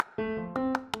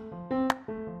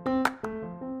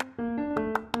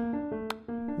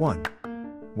1.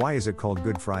 Why is it called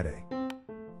Good Friday?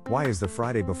 Why is the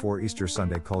Friday before Easter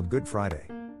Sunday called Good Friday?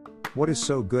 What is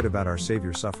so good about our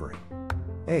Savior's suffering?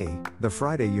 A. The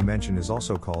Friday you mention is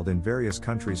also called in various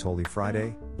countries Holy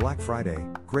Friday, Black Friday,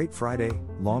 Great Friday,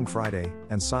 Long Friday,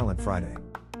 and Silent Friday.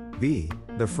 B.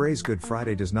 The phrase Good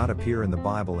Friday does not appear in the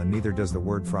Bible and neither does the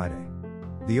word Friday.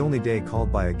 The only day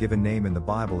called by a given name in the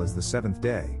Bible is the seventh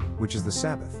day, which is the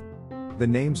Sabbath. The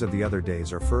names of the other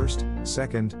days are first,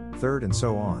 second, third and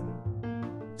so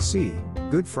on. C.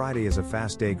 Good Friday is a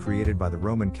fast day created by the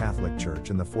Roman Catholic Church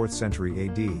in the 4th century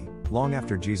AD, long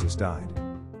after Jesus died.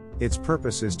 Its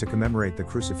purpose is to commemorate the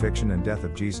crucifixion and death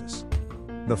of Jesus.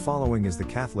 The following is the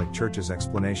Catholic Church's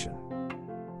explanation.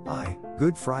 I.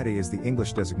 Good Friday is the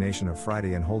English designation of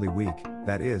Friday in Holy Week,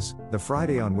 that is, the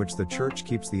Friday on which the Church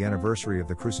keeps the anniversary of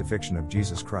the crucifixion of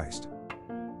Jesus Christ.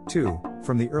 2.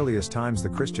 From the earliest times the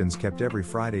Christians kept every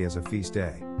Friday as a feast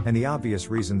day, and the obvious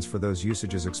reasons for those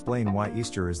usages explain why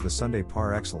Easter is the Sunday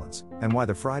par excellence, and why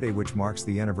the Friday which marks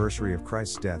the anniversary of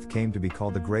Christ's death came to be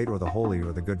called the Great or the Holy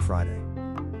or the Good Friday.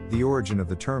 The origin of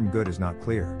the term good is not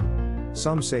clear.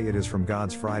 Some say it is from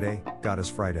God's Friday,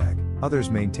 Gottes Freitag, others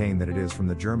maintain that it is from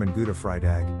the German Gute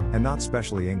Freitag, and not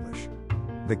specially English.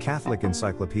 The Catholic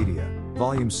Encyclopedia,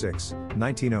 Volume 6,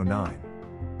 1909.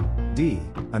 D.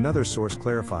 Another source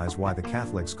clarifies why the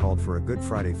Catholics called for a Good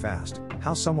Friday fast,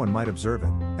 how someone might observe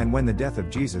it, and when the death of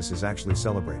Jesus is actually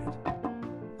celebrated.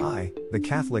 I. The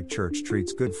Catholic Church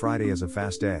treats Good Friday as a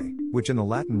fast day, which in the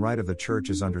Latin rite of the Church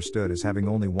is understood as having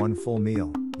only one full meal,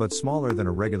 but smaller than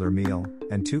a regular meal,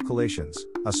 and 2 collations,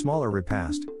 a smaller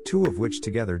repast, 2 of which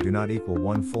together do not equal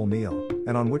one full meal,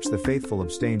 and on which the faithful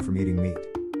abstain from eating meat.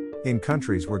 In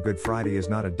countries where Good Friday is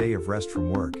not a day of rest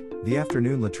from work, the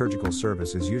afternoon liturgical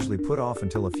service is usually put off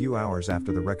until a few hours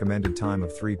after the recommended time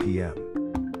of 3 p.m.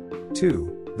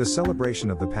 2. The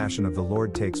celebration of the Passion of the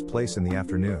Lord takes place in the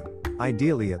afternoon,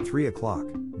 ideally at 3 o'clock,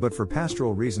 but for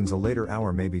pastoral reasons a later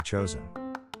hour may be chosen.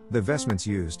 The vestments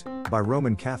used, by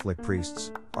Roman Catholic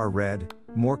priests, are red,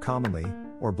 more commonly,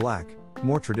 or black,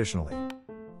 more traditionally.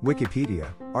 Wikipedia,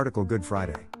 article Good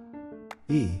Friday.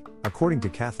 E. According to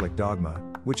Catholic dogma,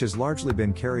 which has largely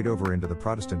been carried over into the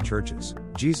Protestant churches,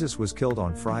 Jesus was killed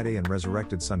on Friday and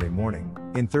resurrected Sunday morning,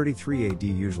 in 33 AD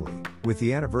usually, with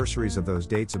the anniversaries of those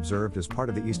dates observed as part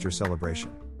of the Easter celebration.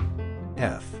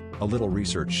 F. A little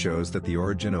research shows that the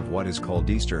origin of what is called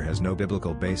Easter has no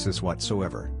biblical basis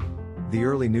whatsoever. The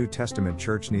early New Testament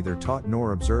church neither taught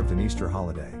nor observed an Easter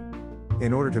holiday.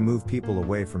 In order to move people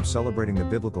away from celebrating the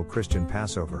biblical Christian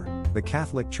Passover, the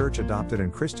Catholic Church adopted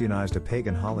and Christianized a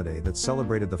pagan holiday that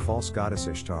celebrated the false goddess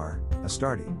Ishtar,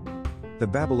 Astarte. The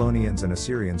Babylonians and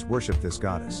Assyrians worshipped this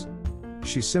goddess.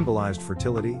 She symbolized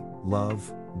fertility, love,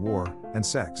 war, and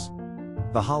sex.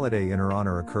 The holiday in her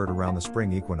honor occurred around the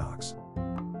spring equinox.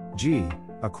 G.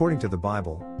 According to the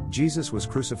Bible, Jesus was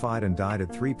crucified and died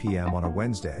at 3 p.m. on a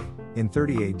Wednesday, in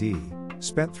 30 AD,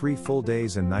 spent 3 full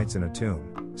days and nights in a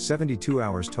tomb, 72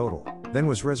 hours total, then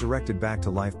was resurrected back to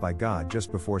life by God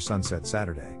just before sunset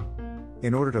Saturday.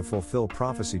 In order to fulfill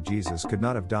prophecy, Jesus could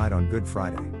not have died on Good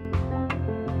Friday.